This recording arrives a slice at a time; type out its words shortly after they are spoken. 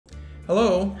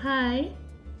Hello, Hi.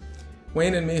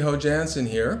 Wayne and Miho Jansen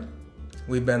here.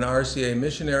 We've been RCA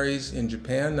missionaries in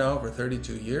Japan now for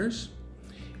 32 years,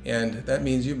 and that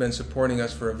means you've been supporting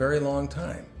us for a very long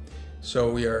time. So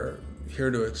we are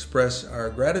here to express our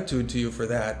gratitude to you for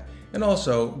that and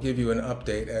also give you an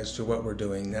update as to what we're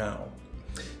doing now.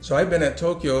 So I've been at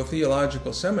Tokyo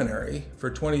Theological Seminary for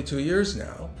 22 years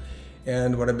now,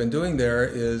 and what I've been doing there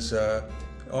is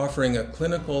offering a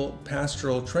clinical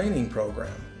pastoral training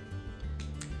program.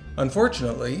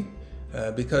 Unfortunately,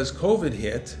 because COVID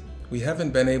hit, we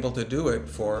haven't been able to do it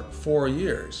for 4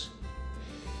 years.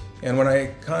 And when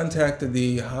I contacted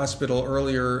the hospital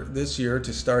earlier this year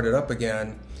to start it up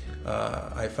again,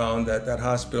 I found that that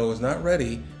hospital was not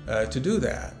ready to do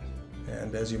that.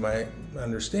 And as you might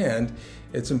understand,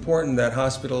 it's important that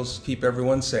hospitals keep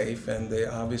everyone safe, and they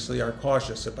obviously are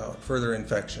cautious about further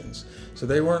infections. So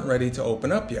they weren't ready to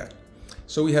open up yet.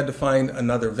 So we had to find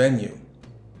another venue.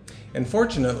 And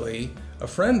fortunately, a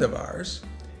friend of ours,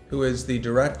 who is the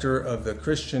director of the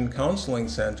Christian Counseling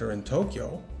Center in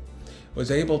Tokyo, was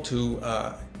able to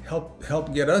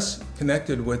help get us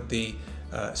connected with the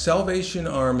Salvation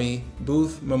Army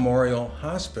Booth Memorial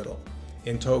Hospital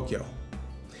in Tokyo.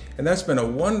 And that's been a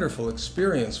wonderful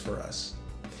experience for us.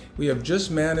 We have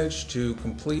just managed to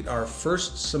complete our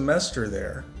first semester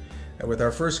there with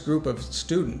our first group of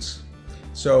students.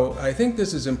 So I think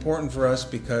this is important for us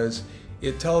because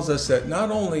it tells us that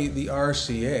not only the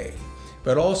RCA,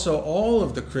 but also all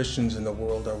of the Christians in the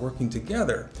world are working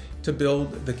together to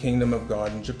build the kingdom of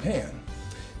God in Japan.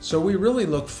 So we really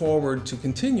look forward to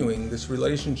continuing this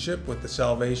relationship with the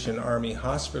Salvation Army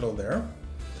Hospital there,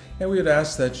 and we would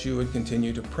ask that you would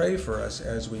continue to pray for us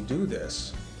as we do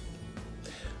this.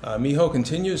 Miho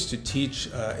continues to teach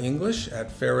English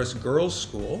at Ferris Girls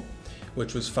School,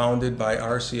 which was founded by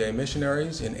RCA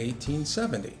missionaries in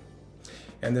 1870.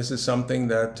 And this is something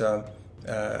that,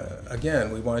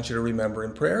 again, we want you to remember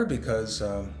in prayer because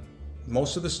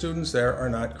most of the students there are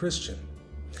not Christian.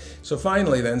 So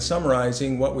finally then,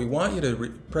 summarizing, what we want you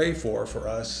to pray for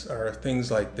us are things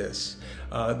like this.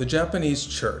 The Japanese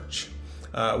church.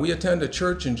 We attend a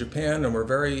church in Japan, and we're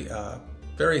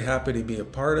very happy to be a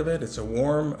part of it. It's a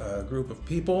warm group of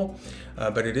people,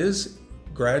 but it is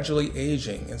gradually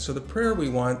aging. And so the prayer we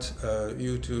want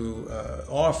you to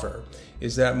offer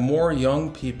is that more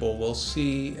young people will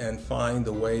see and find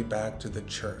the way back to the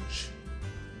church.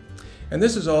 And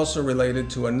this is also related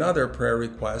to another prayer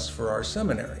request for our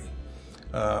seminary.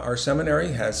 Our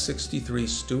seminary has 63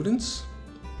 students,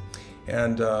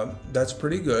 and that's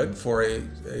pretty good for a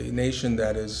nation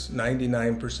that is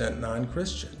 99%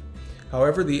 non-Christian.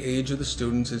 However, the age of the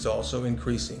students is also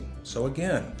increasing. So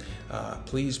again,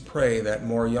 please pray that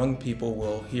more young people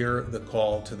will hear the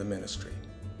call to the ministry.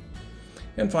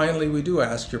 And finally, we do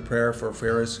ask your prayer for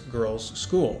Ferris Girls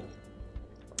School.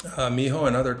 Miho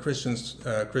and other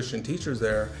Christian teachers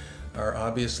there are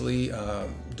obviously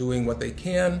doing what they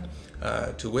can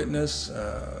to witness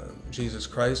Jesus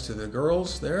Christ to the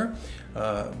girls there,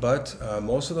 but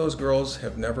most of those girls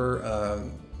have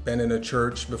never been in a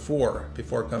church before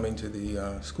coming to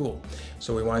the school.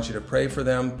 So we want you to pray for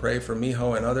them, pray for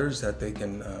Miho and others that they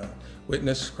can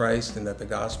witness Christ and that the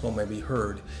gospel may be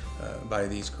heard by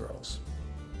these girls.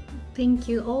 Thank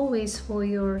you always for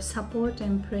your support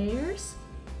and prayers,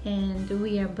 and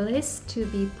we are blessed to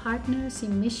be partners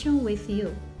in mission with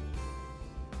you.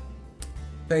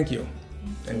 Thank you,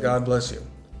 and God bless you.